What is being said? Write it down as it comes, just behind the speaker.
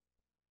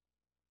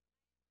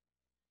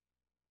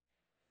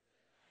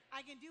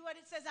I can do what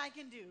it says I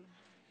can do.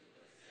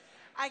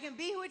 I can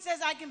be who it says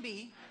I can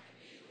be.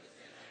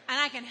 And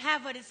I can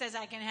have what it says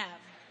I can have.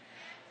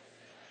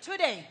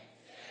 Today,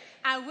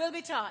 I will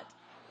be taught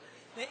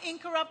the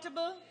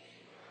incorruptible,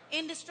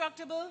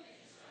 indestructible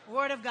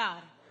Word of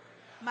God.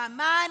 My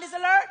mind is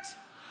alert.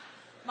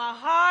 My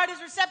heart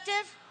is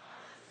receptive.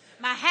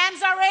 My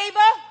hands are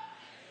able.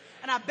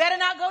 And I better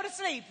not go to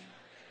sleep.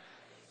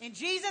 In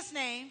Jesus'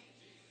 name,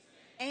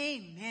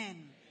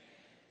 amen.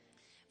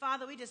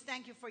 Father, we just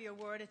thank you for your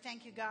word. And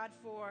thank you, God,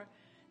 for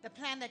the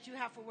plan that you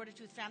have for Word of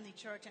Truth Family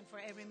Church and for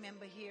every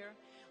member here.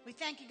 We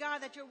thank you,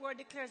 God, that your word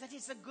declares that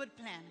it's a good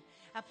plan,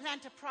 a plan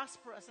to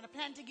prosper us and a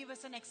plan to give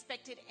us an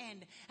expected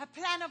end, a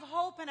plan of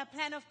hope and a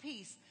plan of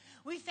peace.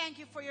 We thank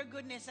you for your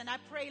goodness, and I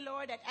pray,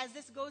 Lord, that as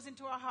this goes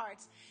into our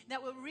hearts,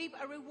 that we'll reap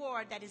a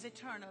reward that is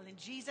eternal. In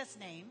Jesus'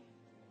 name,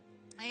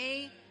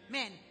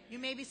 amen. You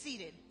may be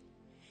seated.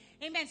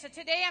 Amen. So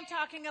today I'm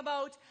talking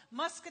about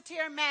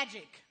musketeer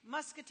magic.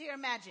 Musketeer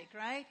magic,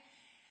 right?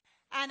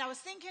 And I was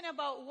thinking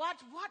about what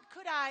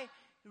could I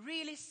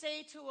really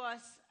say to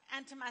us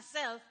and to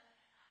myself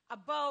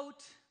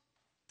about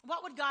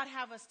what would God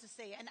have us to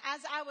say. And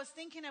as I was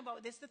thinking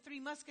about this, the Three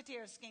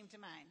Musketeers came to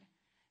mind.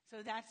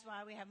 So that's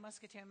why we have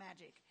musketeer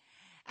magic.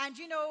 And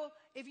you know,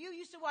 if you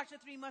used to watch the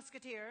Three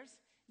Musketeers,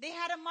 they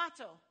had a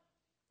motto.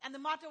 And the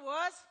motto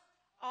was,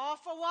 all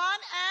for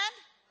one and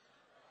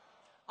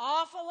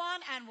all for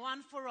one and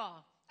one for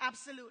all.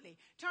 Absolutely.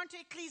 Turn to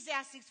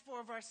Ecclesiastes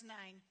 4 verse 9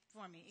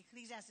 for me.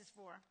 Ecclesiastes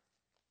 4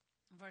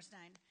 verse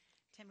 9.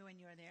 Tell me when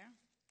you are there.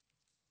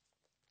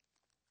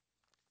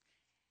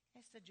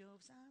 Esther, Job,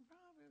 Psalm,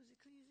 Proverbs,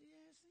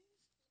 Ecclesiastes.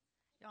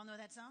 Y'all know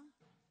that song?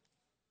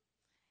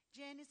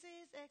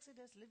 Genesis,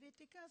 Exodus,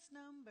 Leviticus,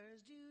 Numbers,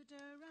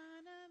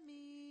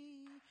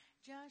 Deuteronomy,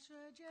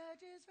 Joshua,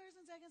 Judges, 1st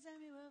and 2nd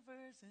Samuel,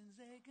 1st and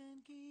 2nd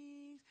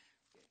Kings.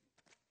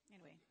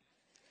 Anyway.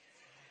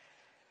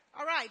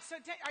 All right, so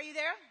are you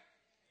there?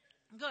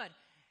 Good.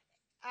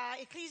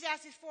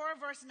 Ecclesiastes 4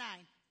 verse 9.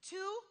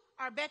 Two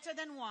are better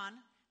than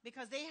one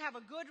because they have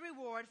a good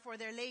reward for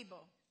their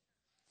labor.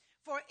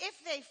 For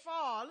if they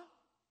fall,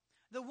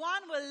 the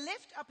one will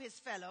lift up his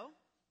fellow,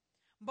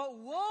 but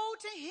woe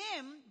to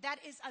him that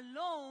is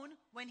alone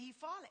when he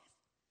falleth.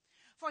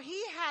 For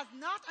he hath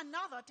not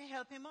another to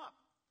help him up.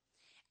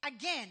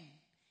 Again,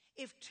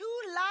 if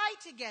two lie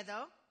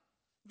together,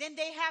 then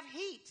they have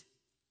heat.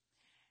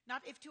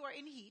 Not if two are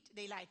in heat,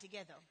 they lie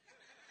together.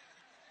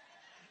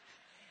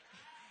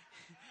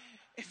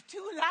 If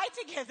two lie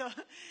together,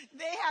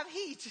 they have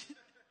heat.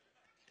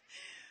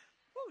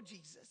 Oh,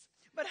 Jesus.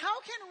 But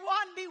how can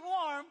one be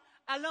warm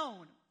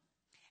alone?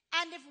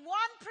 And if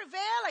one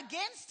prevail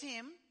against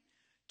him,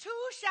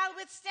 two shall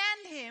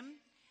withstand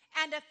him,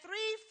 and a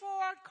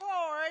three-four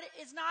cord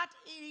is not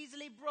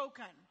easily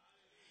broken.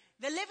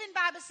 The Living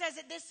Bible says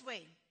it this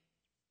way.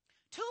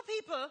 Two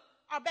people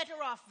are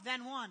better off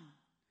than one,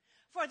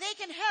 for they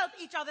can help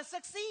each other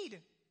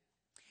succeed.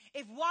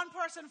 If one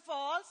person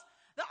falls,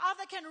 the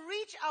other can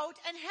reach out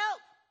and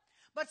help.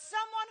 But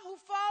someone who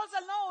falls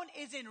alone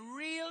is in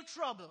real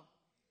trouble.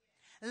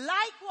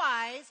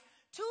 Likewise,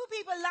 two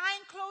people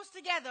lying close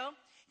together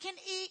can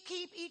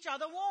keep each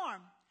other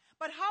warm.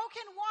 But how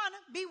can one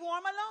be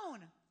warm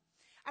alone?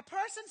 A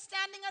person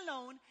standing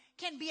alone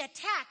can be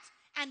attacked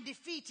and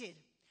defeated.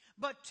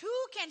 But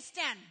two can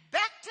stand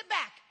back to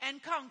back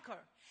and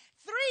conquer.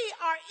 Three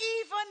are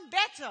even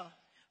better,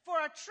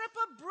 for a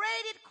triple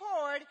braided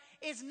cord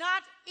is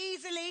not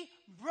easily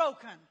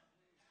broken.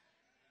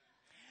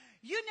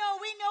 You know,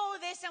 we know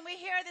this and we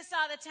hear this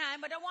all the time,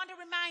 but I want to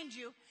remind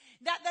you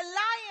that the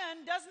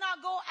lion does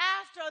not go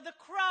after the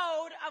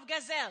crowd of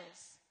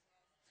gazelles.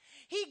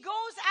 He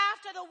goes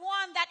after the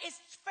one that is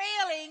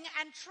failing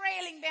and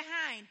trailing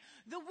behind.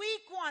 The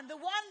weak one, the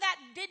one that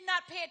did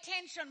not pay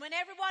attention when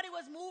everybody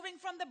was moving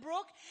from the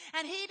brook,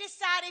 and he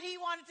decided he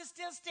wanted to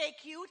still stay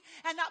cute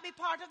and not be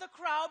part of the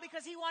crowd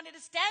because he wanted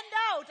to stand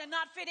out and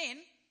not fit in.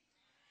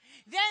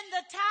 Then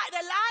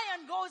the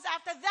lion goes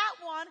after that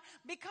one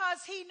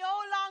because he no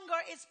longer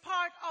is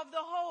part of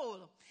the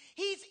whole.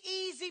 He's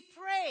easy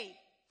prey.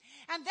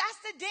 And that's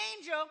the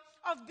danger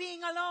of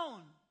being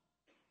alone.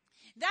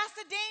 That's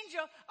the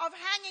danger of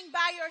hanging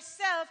by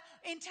yourself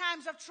in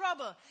times of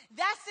trouble.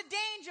 That's the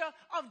danger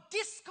of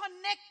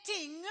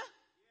disconnecting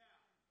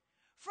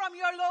from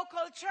your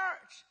local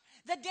church.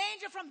 The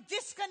danger from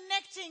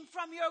disconnecting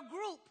from your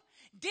group.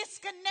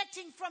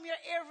 Disconnecting from your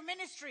area of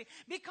ministry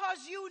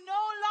because you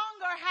no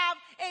longer have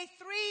a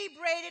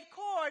three-braided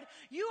cord.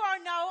 You are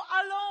now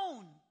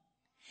alone.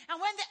 And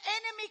when the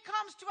enemy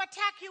comes to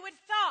attack you with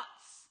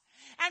thoughts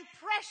and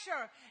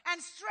pressure and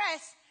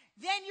stress,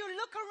 then you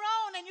look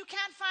around and you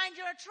can't find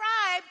your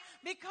tribe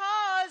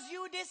because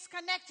you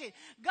disconnected.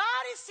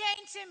 God is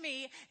saying to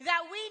me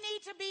that we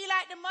need to be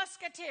like the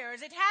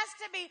musketeers. It has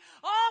to be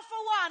all for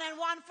one and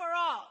one for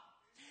all.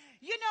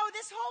 You know,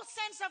 this whole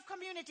sense of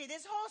community,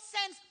 this whole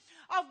sense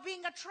of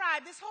being a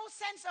tribe, this whole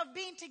sense of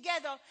being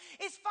together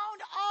is found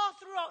all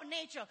throughout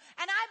nature.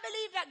 And I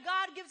believe that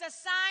God gives us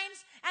signs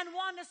and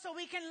wonders so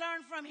we can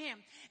learn from him.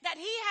 That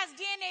he has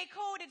DNA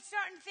coded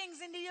certain things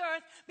in the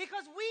earth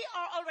because we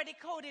are already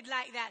coded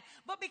like that.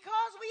 But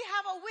because we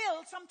have a will,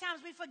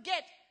 sometimes we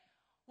forget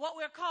what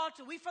we're called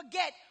to. We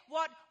forget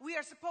what we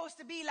are supposed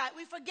to be like.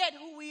 We forget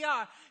who we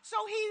are. So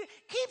he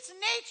keeps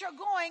nature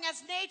going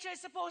as nature is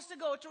supposed to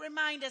go to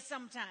remind us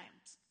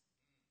sometimes.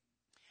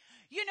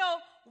 You know,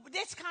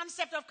 this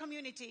concept of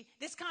community,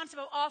 this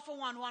concept of all for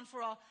one, one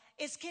for all,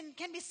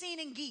 can be seen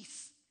in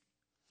geese.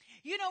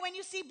 You know, when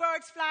you see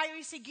birds fly or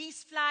you see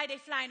geese fly, they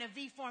fly in a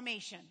V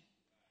formation.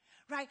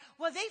 Right?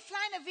 Well, they fly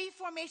in a V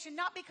formation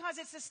not because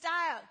it's a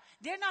style.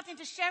 They're not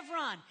into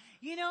chevron.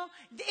 You know,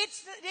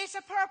 it's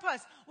a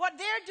purpose. What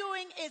they're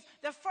doing is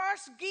the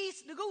first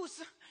the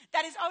goose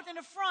that is out in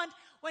the front,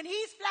 when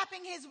he's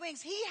flapping his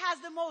wings, he has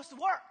the most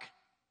work.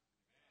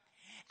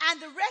 And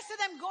the rest of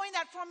them go in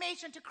that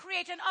formation to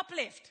create an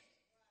uplift.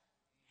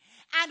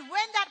 And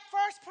when that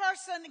first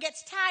person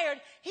gets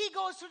tired, he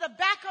goes to the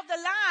back of the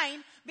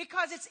line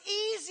because it's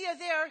easier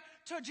there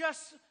to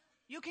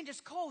you can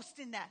just coast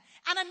in that.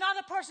 And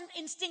another person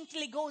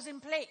instinctively goes in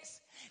place.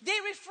 They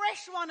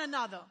refresh one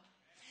another.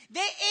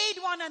 They aid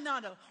one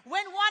another.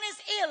 When one is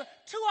ill,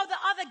 two of the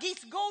other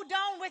geese go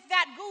down with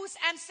that goose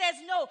and says,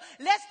 no,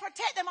 let's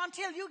protect them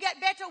until you get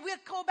better.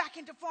 We'll go back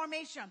into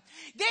formation.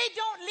 They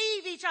don't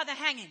leave each other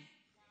hanging.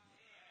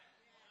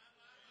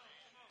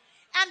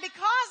 And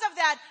because of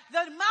that,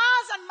 the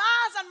miles and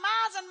miles and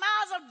miles and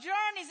miles of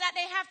journeys that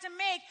they have to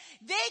make,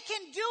 they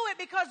can do it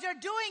because they're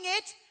doing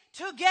it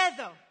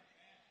together.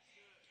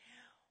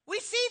 We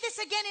see this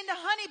again in the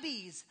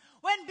honeybees.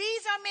 When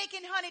bees are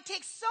making honey, it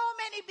takes so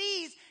many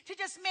bees to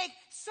just make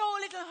so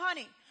little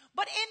honey.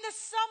 But in the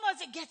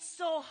summers, it gets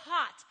so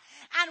hot.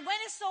 And when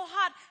it's so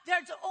hot,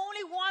 there's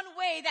only one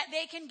way that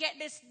they can get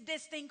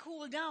this thing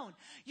cooled down.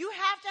 You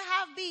have to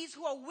have bees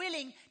who are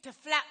willing to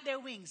flap their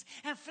wings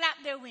and flap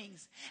their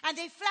wings. And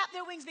they flap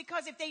their wings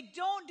because if they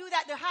don't do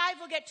that, the hive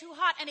will get too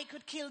hot and it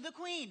could kill the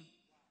queen.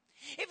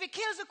 If it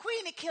kills the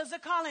queen, it kills the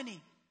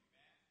colony.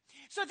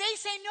 So they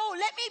say, no,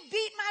 let me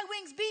beat my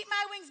wings, beat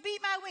my wings, beat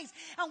my wings.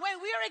 And when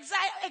we're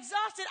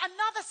exhausted,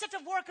 another set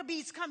of worker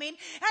bees come in,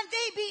 and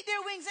they beat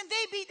their wings, and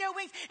they beat their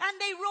wings, and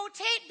they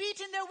rotate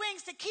beating their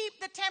wings to keep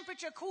the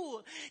temperature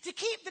cool, to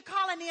keep the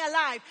colony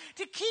alive,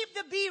 to keep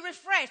the bee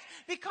refreshed,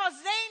 because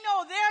they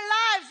know their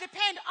lives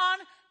depend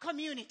on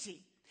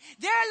community.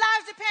 Their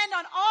lives depend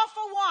on all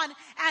for one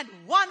and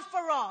one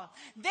for all.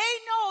 They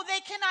know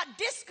they cannot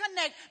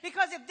disconnect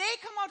because if they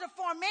come out of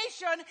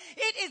formation,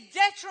 it is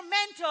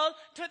detrimental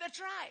to the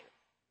tribe.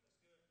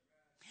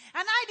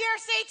 And I dare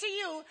say to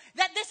you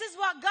that this is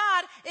what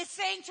God is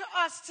saying to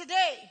us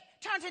today.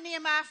 Turn to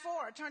Nehemiah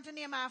 4. Turn to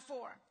Nehemiah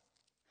 4.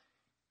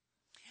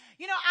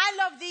 You know,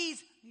 I love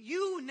these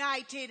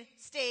United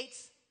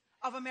States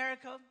of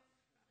America.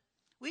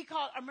 We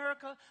call it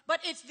America, but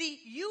it's the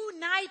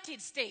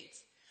United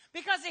States.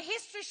 Because the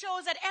history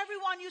shows that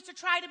everyone used to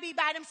try to be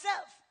by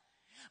themselves.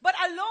 But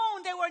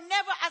alone, they were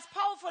never as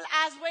powerful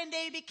as when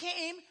they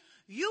became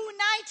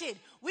united.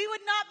 We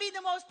would not be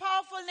the most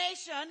powerful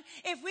nation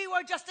if we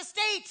were just a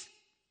state.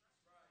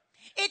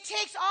 It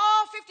takes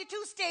all 52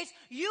 states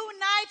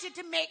united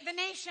to make the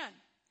nation.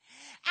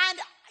 And,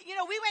 you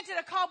know, we went to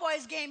the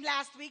Cowboys game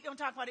last week. Don't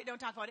talk about it.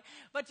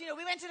 But, you know,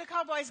 we went to the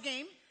Cowboys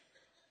game.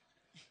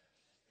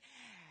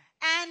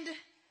 And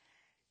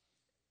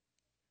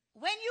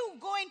when you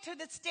go into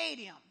the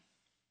stadium,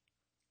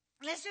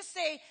 let's just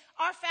say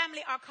our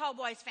family are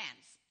Cowboys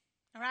fans,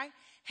 all right?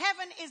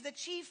 Heaven is the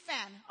chief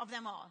fan of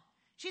them all.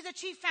 She's the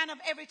chief fan of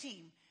every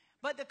team.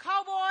 But the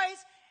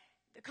Cowboys,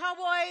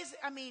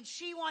 I mean,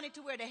 she wanted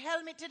to wear the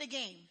helmet to the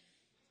game,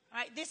 all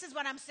right? This is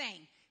what I'm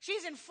saying.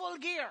 She's in full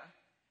gear,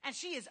 and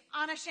she is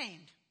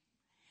unashamed.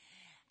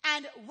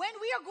 And when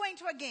we are going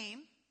to a game,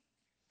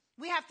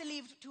 we have to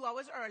leave 2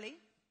 hours early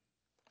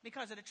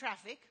because of the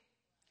traffic.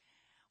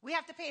 We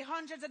have to pay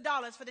hundreds of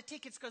dollars for the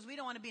tickets because we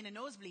don't want to be in a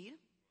nosebleed.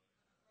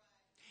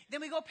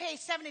 Then we go pay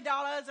 $70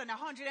 and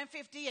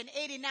 $150 and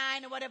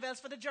 $89 or whatever else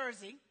for the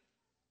jersey.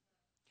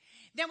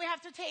 Then we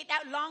have to take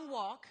that long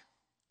walk.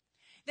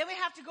 Then we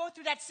have to go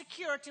through that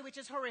security, which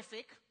is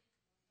horrific.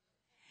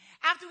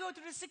 After we go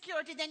through the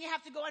security, then you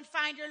have to go and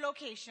find your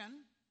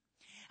location.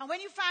 And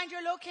when you find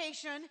your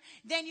location,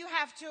 then you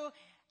have to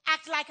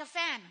act like a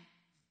fan.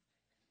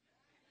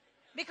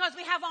 Because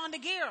we have on the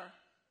gear.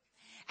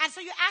 And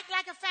so you act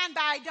like a fan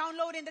by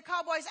downloading the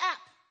Cowboys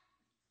app.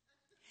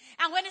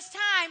 And when it's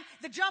time,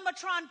 the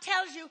Jumbotron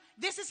tells you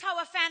this is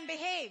how a fan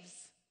behaves.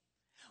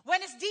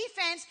 When it's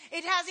defense,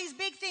 it has these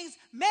big things.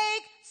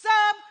 Make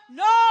some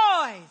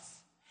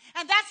noise.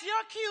 And that's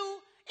your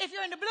cue. If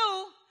you're in the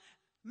blue,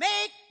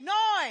 make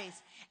noise.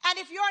 And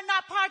if you're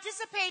not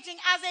participating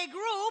as a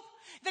group,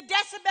 the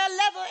decibel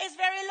level is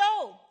very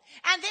low.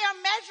 And they are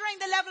measuring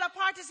the level of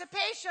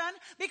participation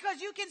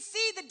because you can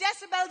see the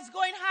decibels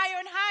going higher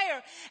and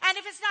higher. And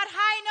if it's not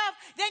high enough,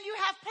 then you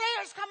have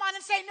players come on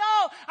and say, no,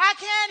 I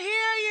can't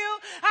hear you.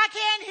 I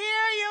can't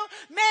hear you.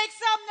 Make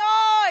some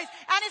noise.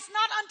 And it's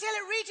not until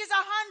it reaches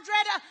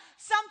 100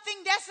 something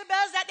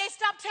decibels that they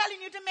stop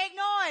telling you to make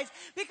noise,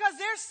 because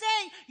they're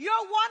saying your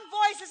one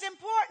voice is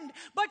important,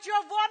 but your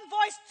one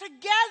voice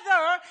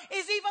together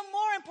is even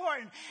more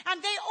important.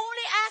 And they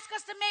only ask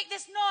us to make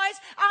this noise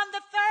on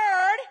the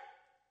third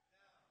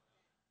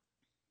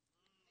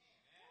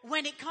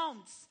when it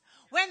counts.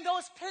 When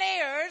those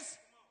players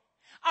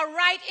are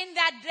right in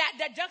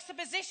that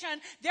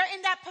juxtaposition, they're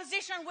in that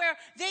position where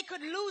they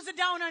could lose it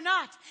down or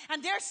not.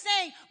 And they're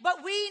saying,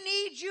 but we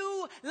need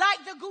you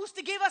like the goose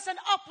to give us an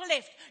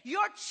uplift.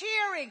 Your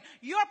cheering,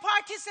 your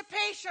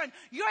participation,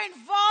 your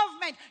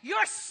involvement,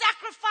 your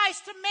sacrifice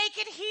to make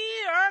it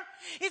here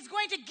is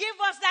going to give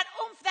us that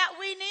oomph that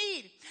we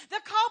need.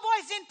 The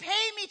Cowboys didn't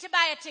pay me to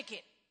buy a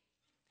ticket.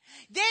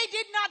 They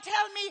did not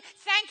tell me,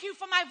 thank you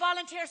for my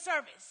volunteer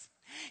service.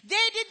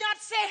 They did not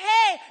say,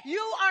 hey,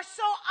 you are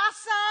so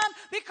awesome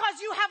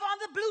because you have on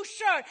the blue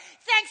shirt.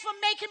 Thanks for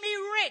making me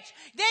rich.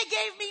 They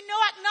gave me no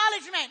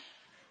acknowledgement.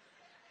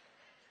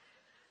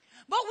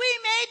 But we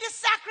made the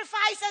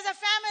sacrifice as a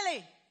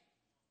family.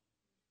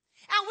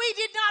 And we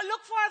did not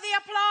look for the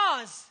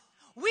applause.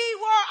 We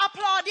were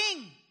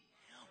applauding.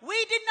 We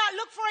did not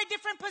look for a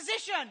different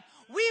position.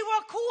 We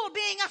were cool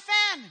being a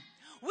fan.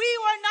 We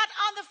were not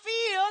on the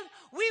field.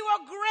 We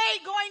were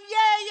great going,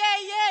 yay, yay,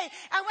 yay.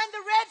 And when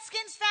the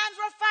Redskins fans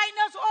were fighting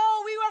us,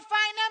 oh, we were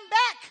fighting them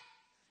back.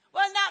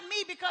 Well, not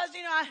me, because,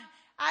 I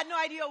had no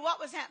idea what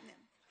was happening.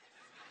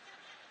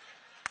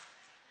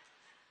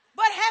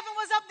 But heaven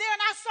was up there,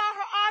 and I saw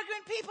her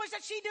arguing people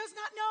that she does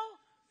not know.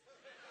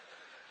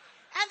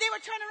 And they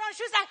were turning around.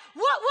 She was like,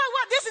 what?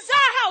 This is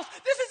our house.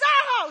 This is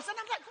our house. And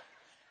I'm like,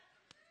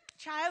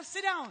 child,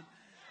 sit down.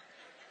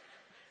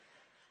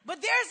 But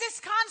there's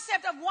this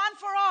concept of one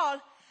for all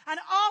and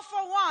all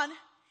for one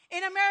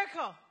in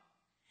America.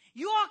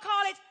 You all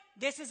call it,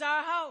 this is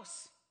our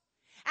house.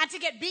 And to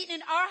get beaten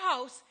in our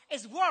house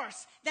is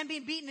worse than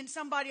being beaten in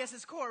somebody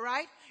else's court,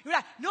 right? You're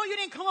like, no, you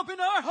didn't come up in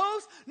our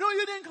house. No,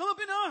 you didn't come up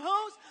in our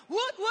house.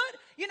 What?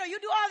 You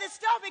do all this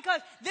stuff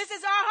because this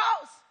is our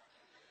house.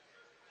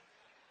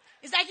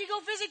 It's like you go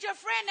visit your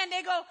friend and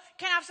they go,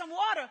 can I have some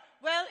water?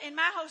 Well, in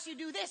my house you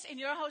do this. In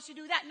your house you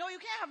do that. No, you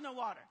can't have no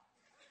water.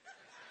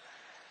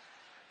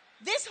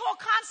 This whole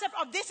concept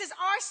of this is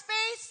our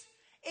space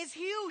is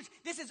huge.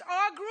 This is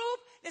our group.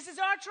 This is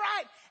our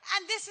tribe.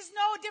 And this is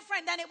no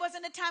different than it was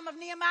in the time of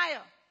Nehemiah.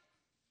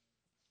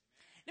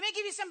 Let me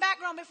give you some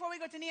background before we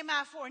go to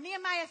Nehemiah 4.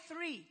 Nehemiah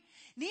 3.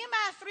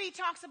 Nehemiah 3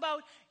 talks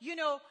about,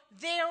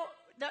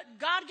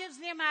 God gives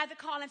Nehemiah the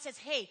call and says,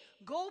 hey,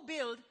 go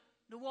build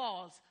the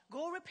walls.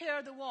 Go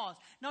repair the walls.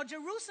 Now,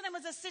 Jerusalem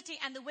was a city,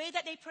 and the way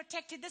that they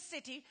protected the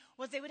city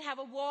was they would have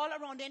a wall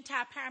around the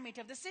entire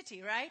perimeter of the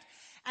city, right?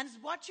 And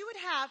what you would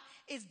have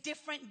is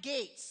different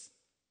gates.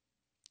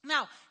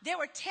 Now, there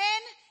were 10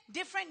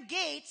 different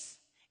gates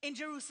in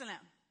Jerusalem.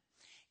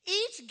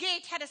 Each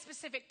gate had a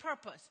specific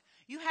purpose.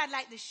 You had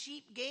like the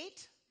sheep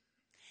gate,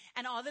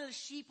 and all the little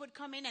sheep would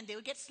come in, and they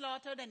would get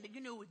slaughtered, and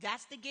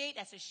that's the gate,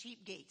 that's a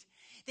sheep gate.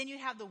 Then you'd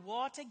have the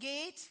water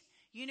gate.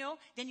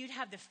 Then you'd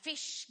have the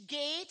fish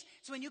gate.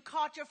 So when you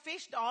caught your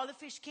fish, all the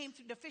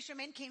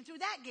fishermen came through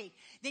that gate.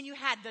 Then you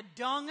had the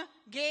dung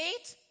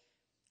gate.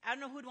 I don't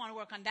know who'd want to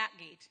work on that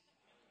gate.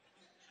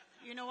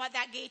 You know what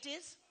that gate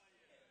is?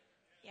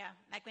 Yeah,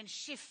 like when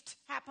shift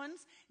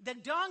happens, the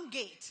dung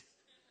gate.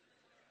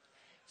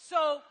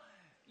 So,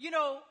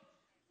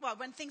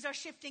 when things are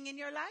shifting in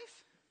your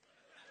life.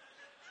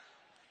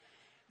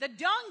 The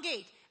dung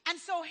gate. And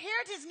so here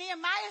it is,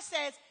 Nehemiah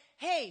says,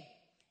 hey,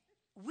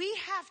 we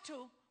have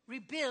to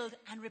rebuild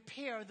and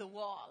repair the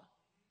wall.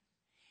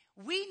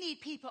 We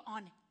need people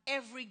on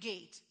every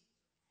gate.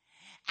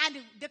 And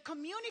the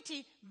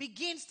community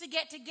begins to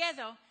get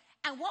together.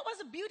 And what was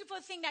a beautiful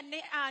thing that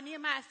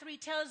Nehemiah 3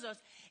 tells us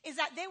is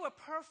that they were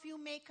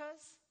perfume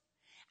makers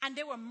and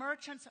they were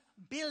merchants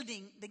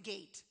building the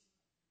gate.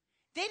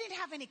 They didn't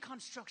have any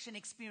construction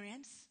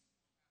experience.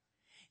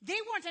 They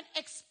weren't an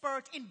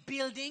expert in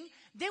building.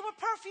 They were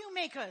perfume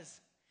makers.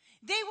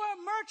 They were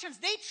merchants.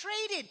 They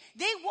traded.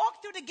 They walked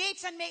through the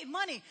gates and made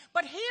money.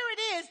 But here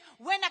it is,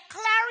 when a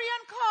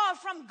clarion call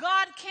from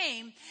God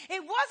came,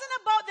 it wasn't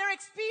about their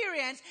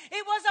experience.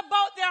 It was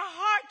about their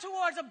heart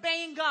towards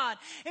obeying God.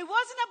 It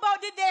wasn't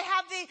about did they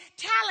have the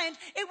talent.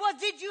 It was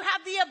did you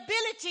have the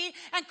ability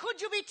and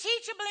could you be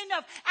teachable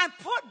enough and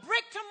put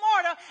brick to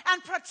mortar and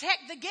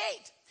protect the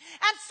gate.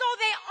 And so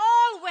they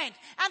all went.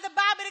 And the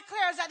Bible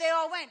declares that they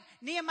all went.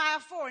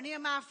 Nehemiah 4.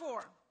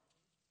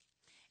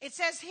 It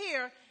says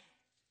here,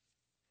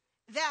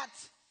 that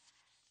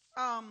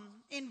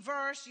in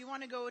verse, you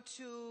want to go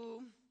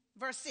to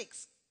verse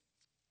 6.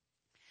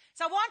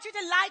 So I want you to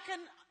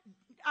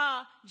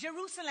liken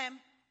Jerusalem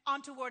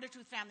onto Word of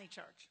Truth Family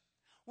Church.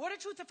 Word of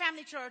Truth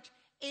Family Church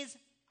is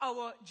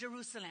our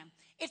Jerusalem.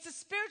 It's the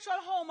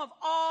spiritual home of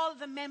all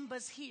the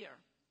members here.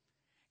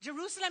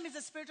 Jerusalem is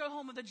the spiritual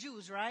home of the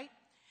Jews, right?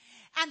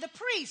 And the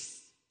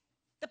priests,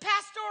 the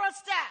pastoral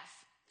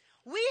staff,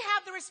 we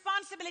have the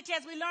responsibility,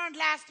 as we learned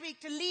last week,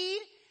 to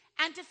lead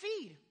and to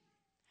feed.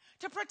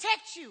 To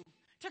protect you,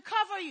 to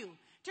cover you,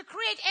 to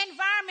create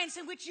environments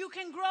in which you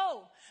can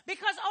grow.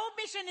 Because our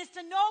mission is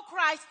to know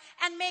Christ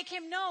and make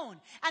him known.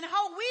 And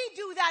how we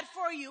do that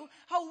for you,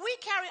 how we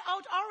carry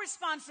out our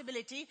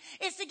responsibility,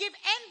 is to give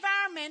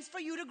environments for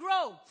you to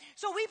grow.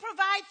 So we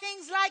provide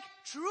things like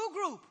True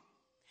Group,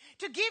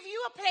 to give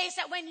you a place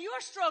that when you're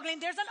struggling,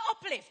 there's an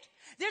uplift.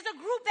 There's a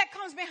group that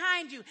comes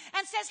behind you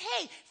and says,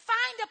 hey,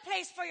 find a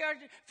place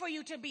for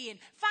you to be in.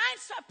 Find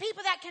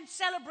people that can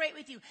celebrate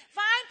with you.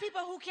 Find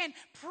people who can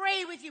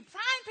pray with you.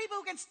 Find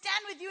people who can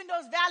stand with you in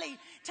those valley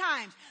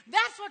times.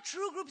 That's what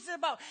True Group is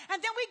about.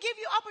 And then we give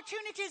you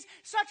opportunities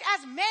such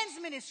as men's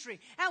ministry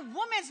and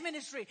women's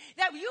ministry,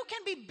 that you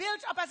can be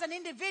built up as an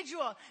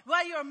individual,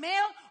 whether you're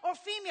male or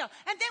female.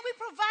 And then we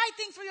provide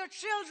things for your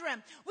children.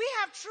 We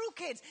have True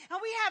Kids,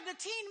 and we have the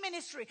teen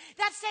ministry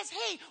that says,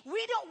 hey, we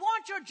don't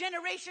want your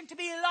generation to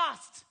be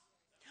lost.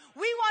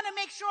 We want to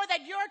make sure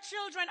that your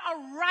children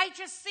are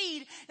righteous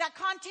seed that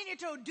continue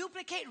to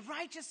duplicate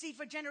righteous seed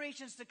for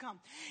generations to come.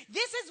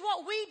 This is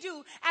what we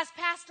do as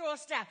pastoral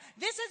staff.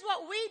 This is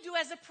what we do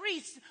as a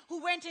priest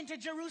who went into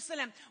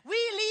Jerusalem. We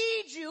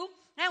lead you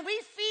and we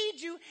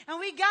feed you and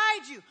we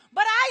guide you.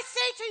 But I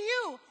say to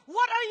you,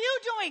 what are you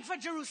doing for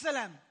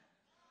Jerusalem?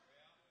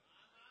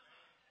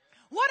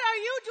 What are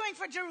you doing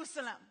for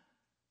Jerusalem?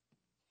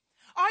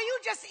 Are you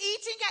just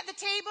eating at the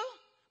table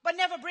but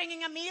never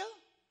bringing a meal?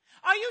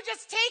 Are you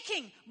just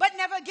taking but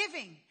never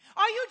giving?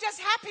 Are you just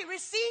happy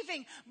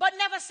receiving but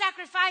never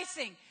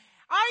sacrificing?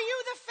 Are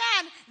you the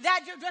fan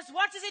that just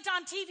watches it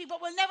on TV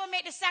but will never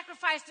make the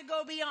sacrifice to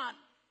go beyond?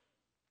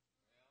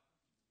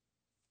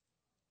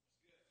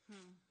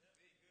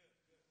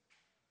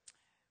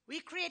 We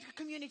create a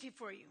community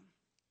for you.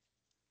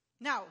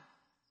 Now,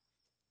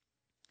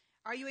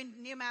 are you in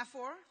Nehemiah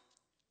 4?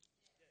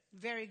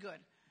 Very good.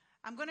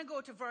 I'm going to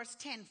go to verse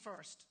 10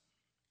 first.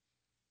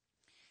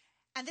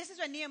 And this is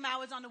when Nehemiah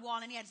was on the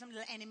wall and he had some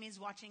little enemies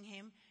watching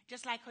him.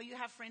 Just like how you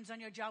have friends on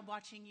your job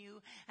watching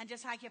you. And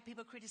just like you have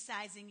people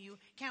criticizing you.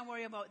 Can't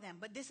worry about them.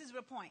 But this is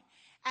the point.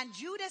 And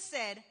Judah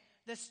said,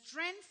 the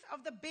strength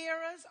of the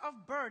bearers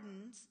of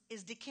burdens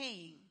is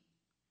decaying.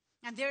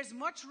 And there's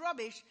much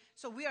rubbish,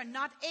 so we are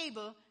not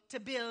able to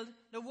build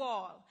the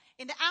wall.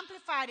 In the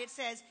Amplified it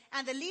says,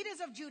 and the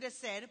leaders of Judah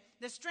said,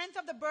 the strength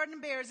of the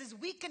burden bearers is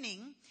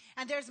weakening.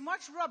 And there's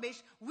much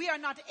rubbish, we are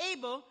not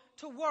able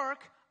to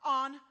work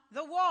on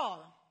the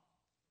wall.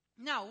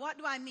 Now, what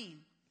do I mean?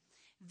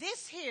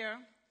 This here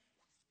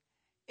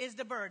is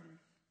the burden.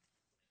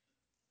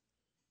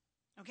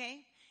 Okay?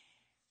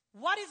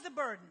 What is the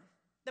burden?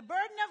 The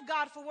burden of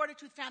God for Word of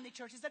Truth Family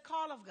Church is the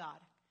call of God.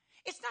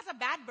 It's not a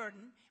bad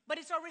burden, but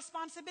it's our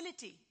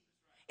responsibility.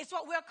 It's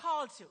what we're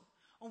called to.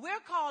 And we're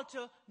called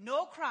to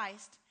know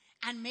Christ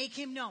and make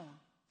him known.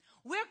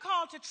 We're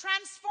called to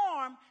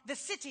transform the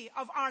city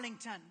of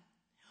Arlington.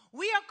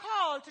 We are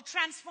called to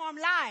transform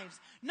lives,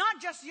 not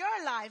just your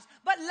lives,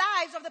 but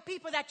lives of the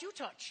people that you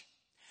touch.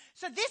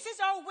 So this is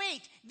our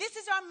weight, this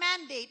is our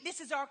mandate, this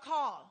is our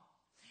call.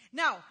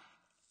 Now,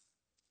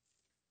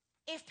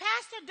 if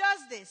pastor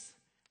does this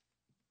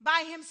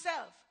by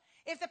himself,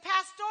 if the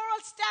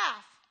pastoral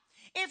staff,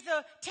 if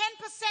the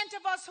 10%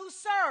 of us who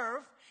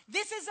serve,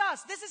 this is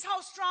us, this is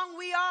how strong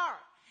we are.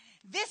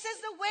 This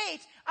is the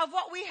weight of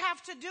what we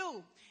have to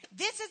do.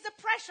 This is the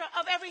pressure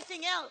of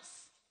everything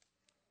else.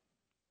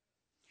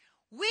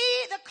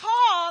 The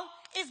call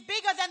is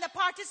bigger than the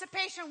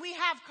participation we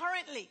have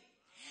currently.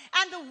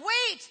 And the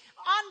weight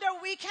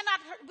we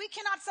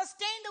cannot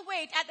sustain the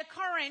weight at the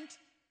current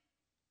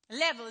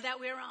level that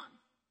we're on.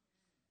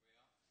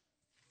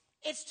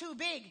 It's too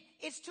big.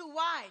 It's too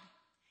wide.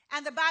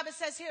 And the Bible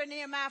says here in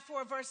Nehemiah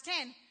 4 verse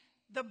 10,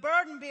 the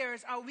burden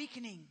bearers are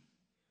weakening.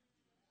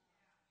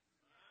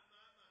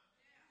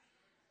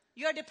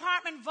 Your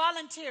department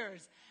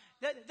volunteers,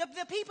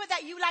 the people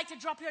that you like to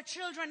drop your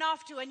children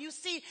off to, and you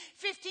see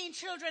 15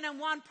 children and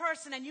one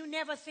person, and you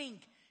never think,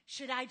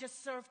 should I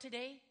just serve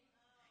today?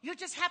 You're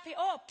just happy,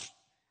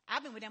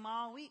 I've been with them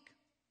all week.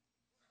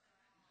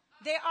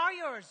 They are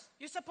yours.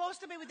 You're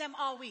supposed to be with them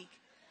all week.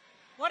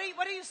 What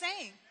are you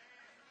saying?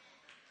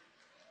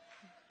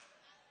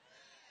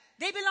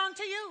 They belong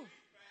to you.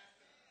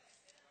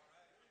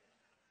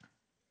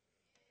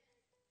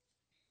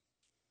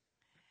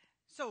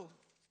 So,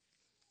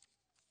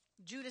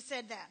 Judah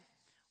said that.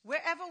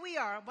 Wherever we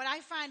are, what I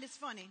find is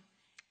funny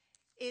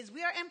is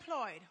we are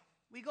employed.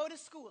 We go to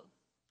school.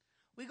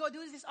 We go do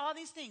all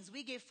these things.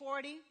 We give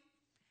 40,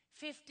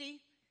 50,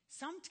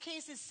 some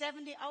cases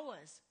 70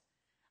 hours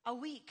a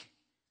week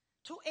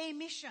to a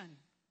mission.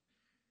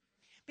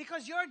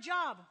 Because your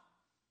job,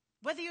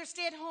 whether you're a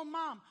stay-at-home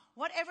mom,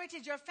 whatever it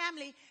is, your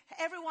family,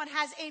 everyone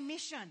has a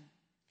mission.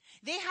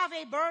 They have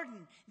a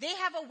burden. They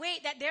have a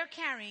weight that they're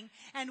carrying.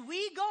 And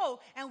we go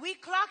and we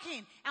clock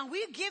in and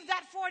we give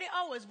that 40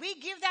 hours. We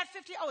give that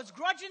 50 hours,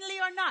 grudgingly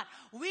or not.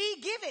 We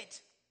give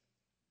it.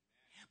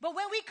 But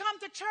when we come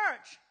to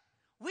church,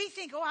 we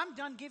think, I'm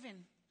done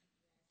giving.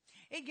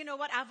 And you know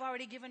what? I've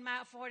already given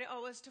my 40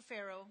 hours to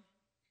Pharaoh.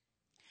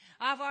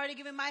 I've already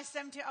given my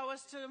 70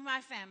 hours to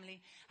my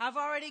family. I've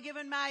already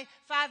given my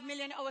 5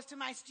 million hours to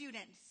my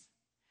students.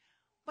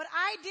 But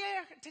I I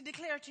dare to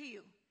declare to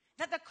you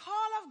that the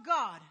call of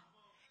God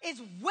is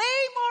way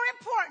more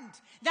important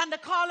than the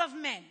call of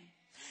men.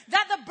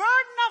 That the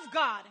burden of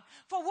God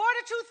for Word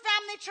of Truth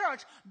Family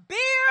Church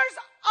bears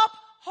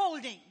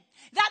upholding.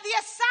 That the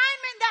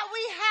assignment that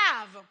we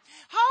have,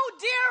 how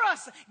dare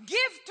us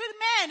give to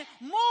men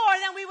more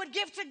than we would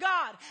give to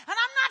God. And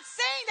I'm not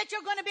saying that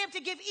you're going to be able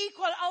to give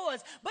equal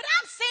hours, but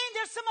I'm saying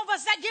there's some of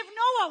us that give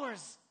no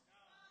hours.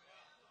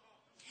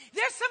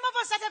 There's some of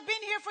us that have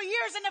been here for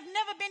years and have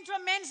never been to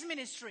a men's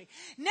ministry,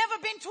 never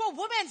been to a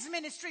women's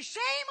ministry.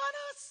 Shame on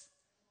us.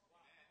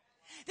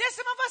 There's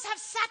some of us have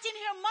sat in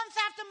here month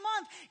after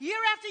month, year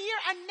after year,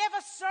 and never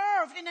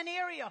served in an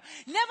area,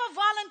 never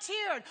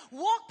volunteered,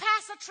 walked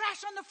past the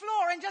trash on the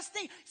floor and just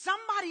think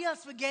somebody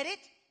else would get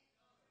it.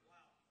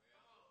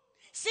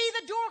 See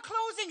the door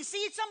closing,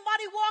 see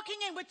somebody walking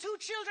in with 2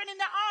 children in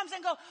their arms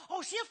and go,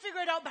 oh, she'll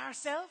figure it out by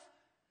herself.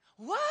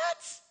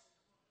 What?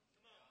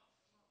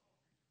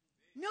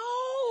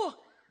 No.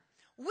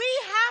 We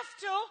have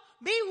to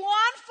be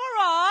one for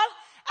all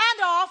and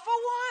all for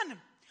one.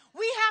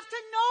 We have to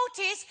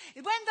notice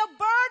when the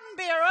burden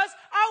bearers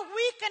are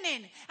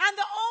weakening. And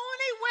the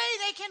only way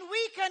they can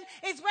weaken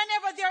is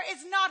whenever there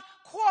is not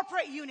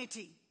corporate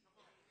unity.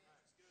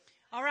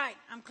 All right,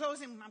 I'm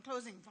closing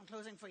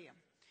for you.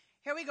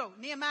 Here we go.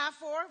 Nehemiah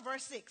 4,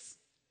 verse 6.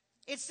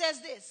 It says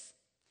this.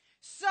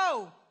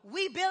 So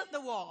we built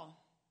the wall,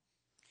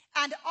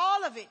 and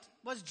all of it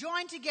was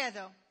joined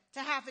together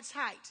to half its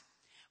height.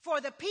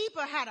 For the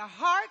people had a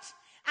heart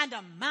and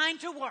a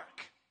mind to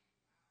work.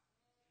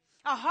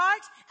 A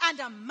heart and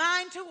a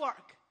mind to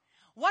work.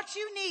 What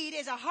you need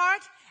is a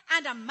heart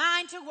and a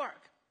mind to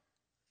work.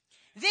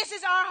 This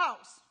is our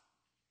house.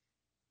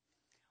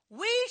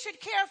 We should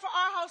care for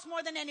our house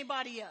more than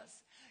anybody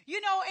else. You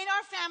know, in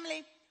our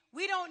family,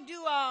 we don't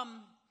do,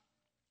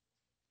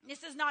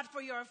 this is not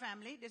for your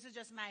family. This is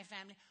just my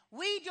family.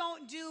 We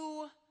don't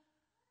do,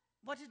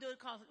 what do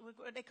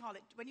they call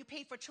it? When you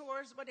pay for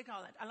chores, what do they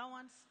call it?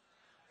 Allowance?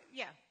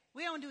 Yeah,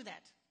 we don't do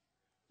that.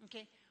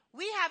 Okay.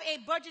 We have a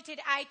budgeted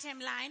item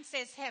line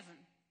says heaven.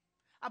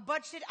 A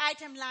budgeted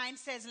item line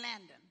says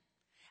Landon.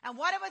 And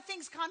whatever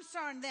things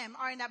concern them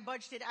are in that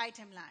budgeted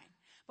item line.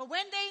 But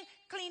when they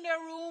clean their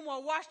room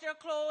or wash their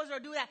clothes or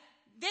do that,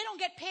 they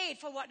don't get paid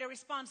for what they're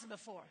responsible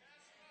for.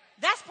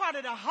 That's part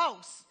of the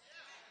house.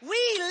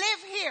 We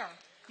live here.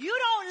 You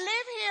don't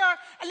live here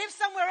and live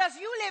somewhere else.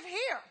 You live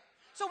here.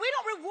 So we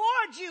don't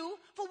reward you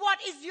for what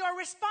is your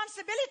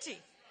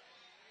responsibility.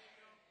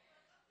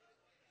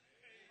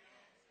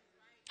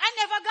 I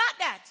never got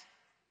that.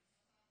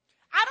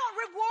 I don't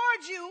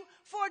reward you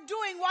for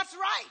doing what's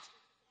right.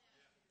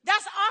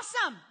 That's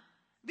awesome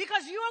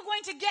because you are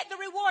going to get the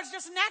rewards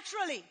just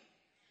naturally.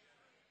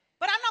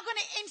 But I'm not going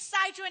to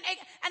incite you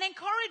and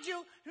encourage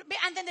you.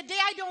 And then the day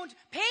I don't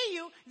pay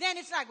you, then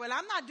it's like, well,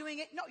 I'm not doing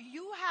it. No,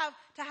 you have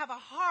to have a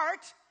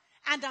heart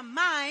and a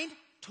mind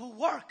to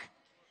work.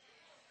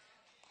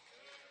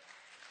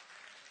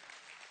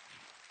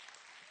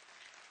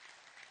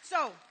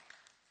 So,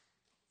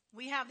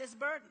 we have this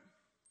burden.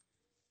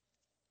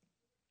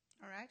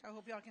 All right, I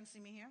hope y'all can see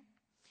me here.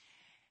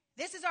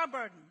 This is our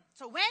burden.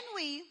 So when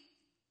we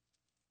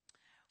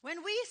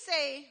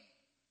say,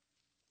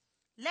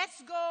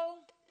 let's go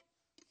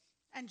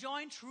and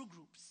join true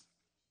groups.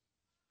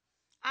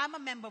 I'm a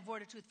member of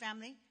Word of Truth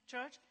Family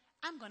Church.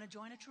 I'm going to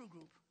join a true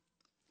group.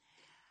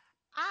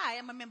 I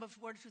am a member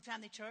of Word of Truth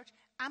Family Church.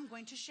 I'm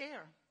going to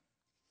share.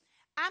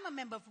 I'm a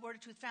member of Word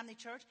of Truth Family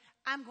Church.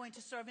 I'm going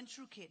to serve in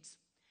True Kids.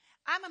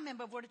 I'm a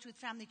member of Word of Truth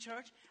Family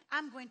Church.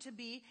 I'm going to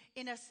be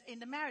in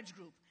the marriage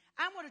group.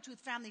 I'm Word of Truth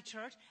Family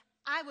Church.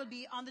 I will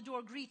be on the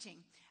door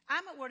greeting.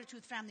 I'm at Word of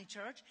Truth Family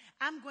Church.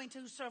 I'm going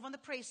to serve on the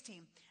praise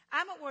team.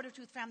 I'm at Word of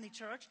Truth Family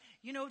Church.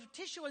 You know, the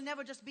tissue will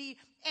never just be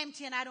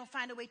empty and I don't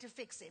find a way to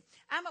fix it.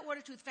 I'm at Word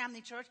of Truth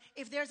Family Church.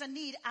 If there's a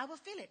need, I will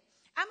fill it.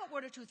 I'm at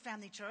Word of Truth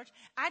Family Church.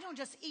 I don't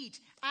just eat.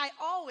 I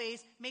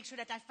always make sure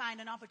that I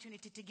find an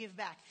opportunity to give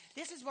back.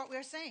 This is what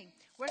we're saying.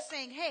 We're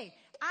saying, hey,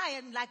 I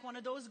am like one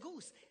of those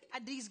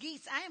these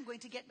geese. I am going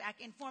to get back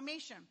in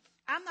formation.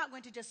 I'm not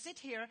going to just sit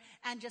here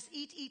and just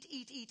eat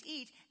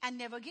and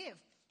never give.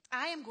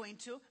 I am going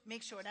to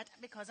make sure that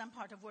because I'm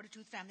part of Word of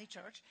Truth Family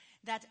Church,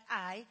 that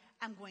I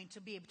am going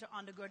to be able to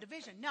undergird the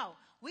vision. No,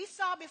 we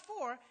saw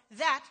before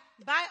that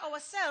by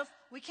ourselves,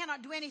 we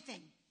cannot do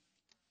anything.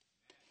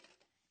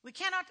 We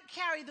cannot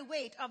carry the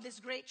weight of this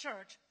great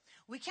church.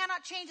 We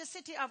cannot change the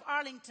city of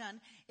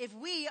Arlington if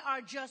we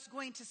are just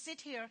going to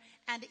sit here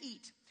and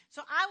eat.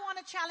 So I want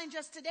to challenge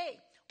us today.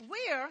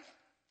 Where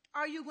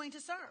are you going to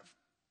serve?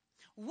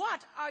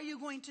 What are you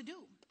going to do?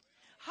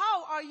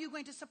 How are you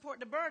going to support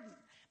the burden?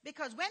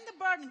 Because when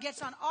the burden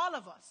gets on all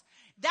of us,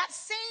 that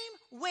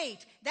same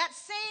weight, that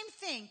same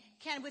thing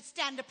can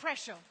withstand the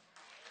pressure.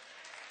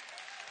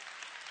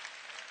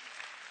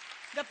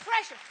 The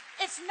pressure.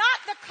 It's not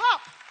the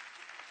cup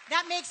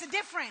that makes a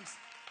difference.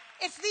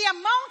 It's the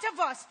amount of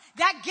us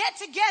that get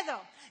together,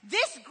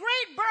 This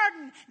great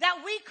burden that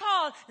we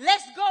call,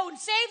 let's go and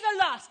save the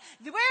lost,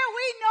 where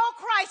we know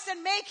Christ and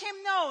make him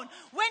known.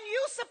 When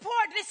you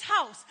support this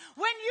house,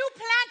 when you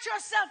plant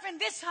yourself in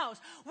this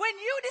house, when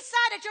you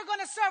decide that you're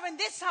going to serve in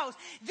this house,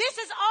 this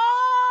is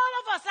all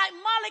of us like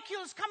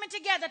molecules coming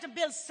together to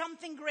build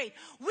something great.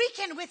 We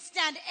can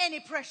withstand any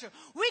pressure.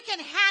 We can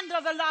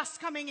handle the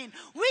lost coming in.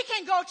 We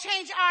can go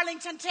change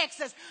Arlington,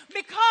 Texas,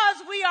 because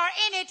we are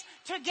in it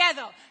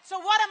together.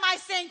 So what am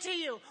I saying to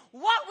you?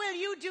 What will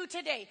you do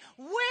today?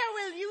 Where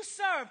will you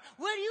serve?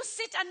 Will you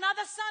sit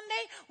another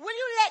Sunday? Will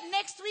you let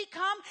next week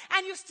come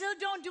and you still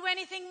don't do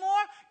anything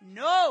more?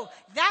 No,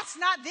 that's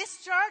not this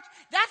church.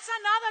 That's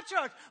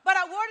another church. But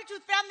at Word of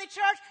Truth Family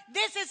Church,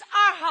 this is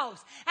our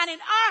house. And in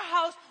our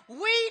house,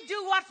 we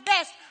do what's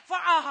best for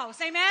our house.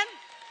 Amen?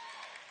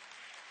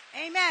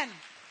 Amen.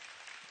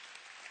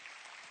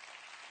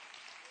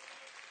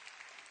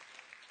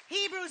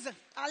 Hebrews,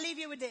 I'll leave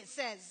you with this,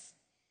 says,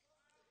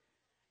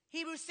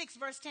 Hebrews 6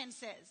 verse 10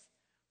 says,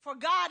 for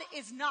God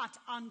is not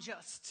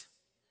unjust.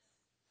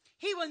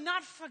 He will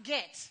not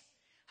forget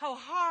how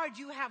hard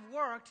you have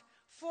worked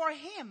for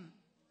him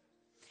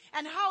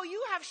and how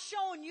you have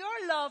shown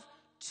your love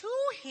to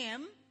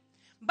him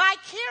by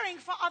caring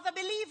for other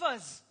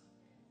believers.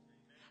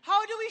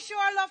 How do we show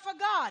our love for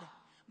God?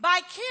 By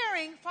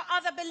caring for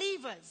other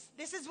believers.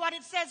 This is what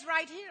it says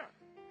right here.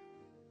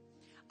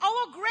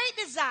 Our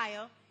great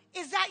desire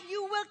is that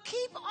you will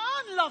keep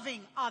on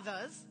loving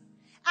others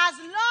as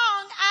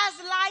long as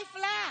life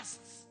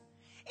lasts,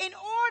 in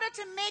order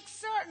to make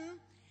certain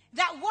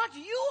that what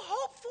you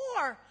hope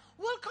for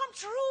will come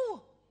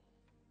true.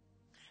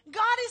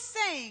 God is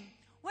saying,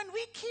 when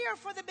we care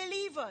for the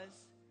believers,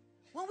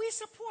 when we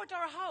support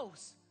our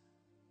house,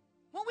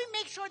 when we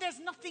make sure there's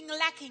nothing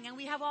lacking and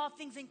we have all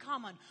things in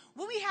common,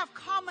 when we have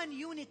common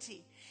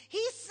unity,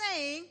 he's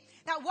saying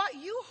that what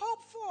you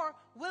hope for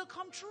will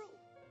come true.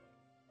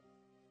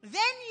 Then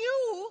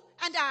you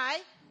and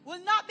I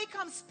will not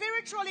become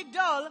spiritually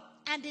dull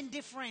and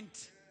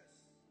indifferent.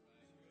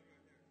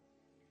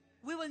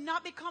 We will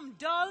not become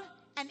dull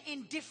and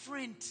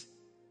indifferent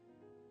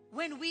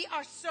when we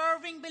are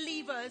serving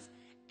believers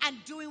and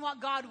doing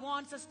what God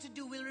wants us to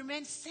do. We'll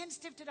remain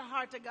sensitive to the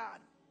heart of God.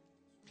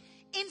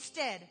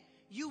 Instead,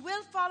 you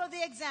will follow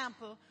the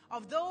example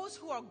of those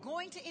who are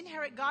going to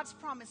inherit God's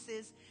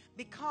promises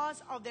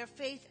because of their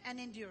faith and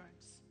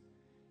endurance.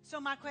 So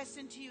my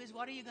question to you is,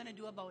 what are you going to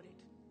do about it?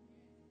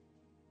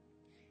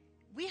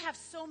 We have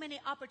so many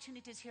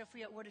opportunities here for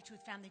you at Word of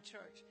Truth Family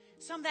Church.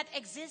 Some that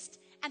exist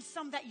and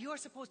some that you're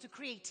supposed to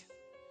create.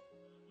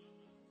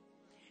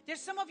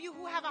 There's some of you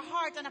who have a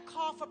heart and a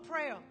call for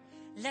prayer.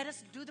 Let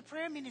us do the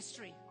prayer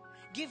ministry.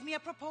 Give me a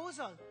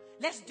proposal.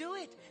 Let's do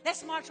it.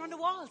 Let's march on the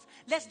walls.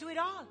 Let's do it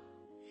all.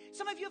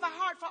 Some of you have a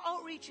heart for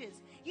outreaches.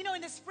 You know,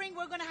 in the spring,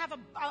 we're going to have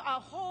a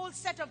whole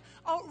set of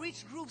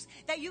outreach groups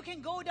that you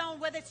can go down,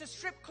 whether it's a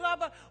strip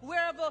club or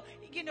wherever,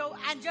 you know,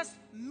 and just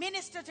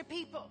minister to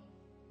people.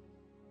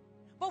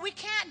 But we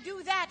can't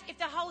do that if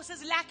the house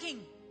is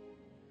lacking.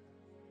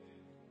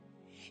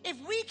 If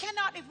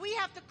we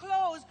have to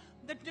close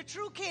the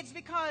True Kids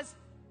because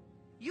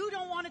you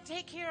don't want to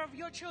take care of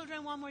your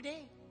children one more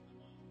day.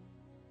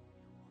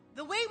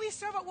 The way we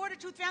serve at Word of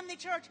Truth Family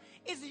Church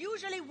is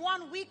usually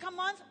 1 week a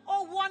month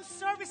or one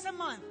service a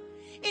month.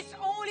 It's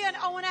only an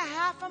hour and a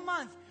half a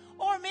month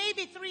or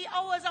maybe 3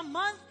 hours a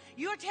month.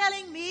 You're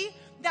telling me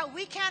that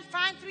we can't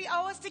find 3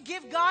 hours to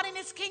give God in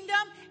His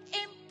kingdom?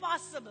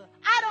 Impossible.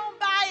 I don't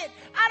buy it.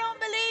 I don't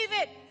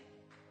believe it.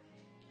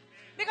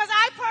 Because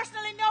I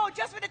personally know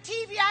just with the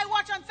TV I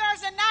watch on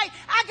Thursday night,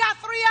 I got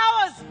 3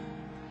 hours.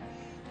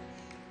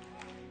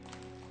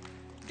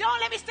 Don't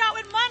let me start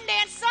with Monday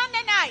and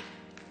Sunday night.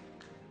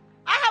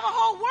 I have a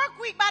whole work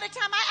week by the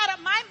time I add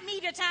up my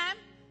media time.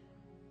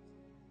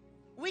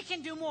 We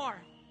can do more.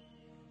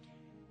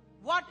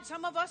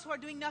 Some of us who are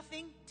doing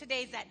nothing,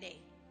 today's that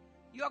day.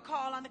 Your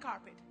call on the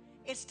carpet.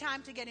 It's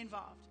time to get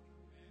involved.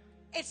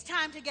 It's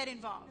time to get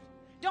involved.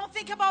 Don't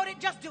think about it,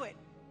 just do it.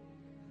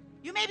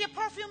 You may be a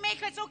perfume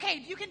maker, it's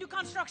okay, you can do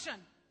construction.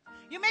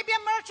 You may be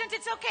a merchant,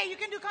 it's okay, you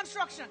can do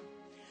construction.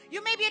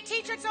 You may be a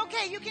teacher, it's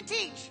okay, you can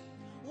teach.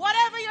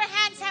 Whatever your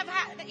hands have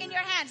in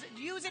your hands,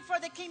 use it for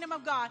the kingdom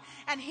of God.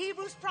 And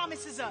Hebrews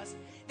promises us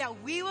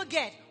that we will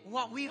get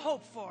what we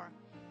hope for.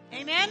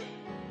 Amen?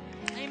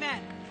 Amen.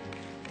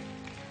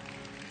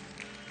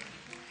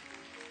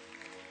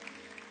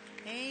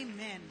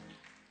 Amen.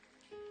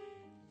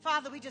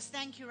 Father, we just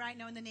thank you right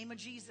now in the name of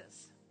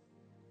Jesus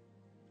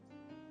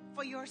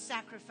for your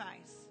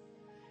sacrifice.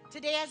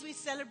 Today as we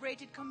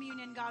celebrated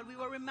communion, God, we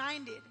were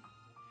reminded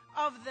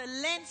of the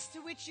lengths to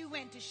which you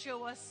went to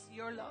show us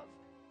your love.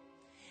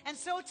 And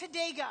so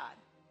today, God,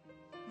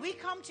 we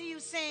come to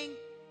you saying,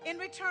 in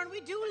return, we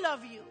do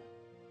love you.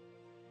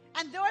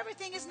 And though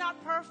everything is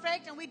not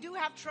perfect, and we do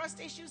have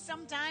trust issues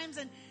sometimes,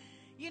 and,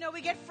 you know,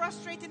 we get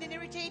frustrated and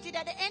irritated,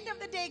 at the end of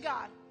the day,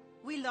 God,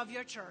 we love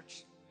your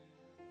church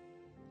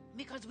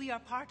because we are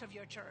part of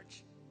your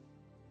church.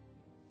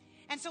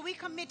 And so we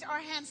commit our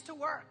hands to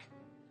work.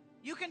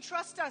 You can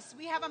trust us.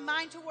 We have a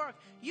mind to work.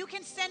 You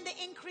can send the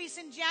increase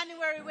in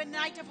January when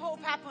Night of Hope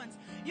happens.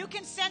 You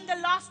can send the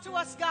lost to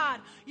us,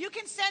 God. You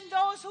can send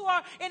those who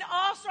are in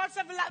all sorts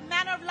of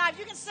manner of life.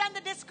 You can send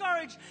the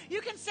discouraged. You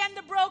can send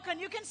the broken.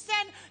 You can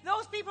send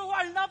those people who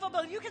are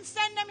lovable. You can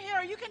send them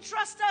here. You can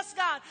trust us,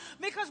 God,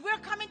 because we're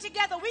coming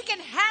together. We can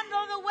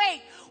handle the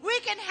weight. We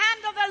can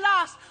handle the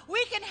loss.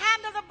 We can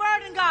handle the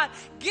burden, God.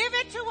 Give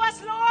it to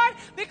us, Lord,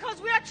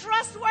 because we are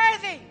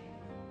trustworthy.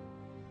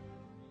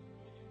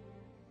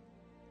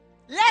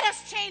 Let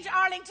us change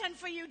Arlington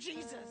for you,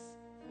 Jesus.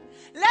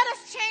 Let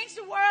us change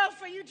the world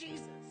for you,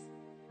 Jesus.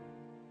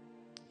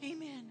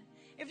 Amen.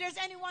 If there's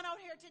anyone out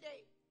here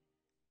today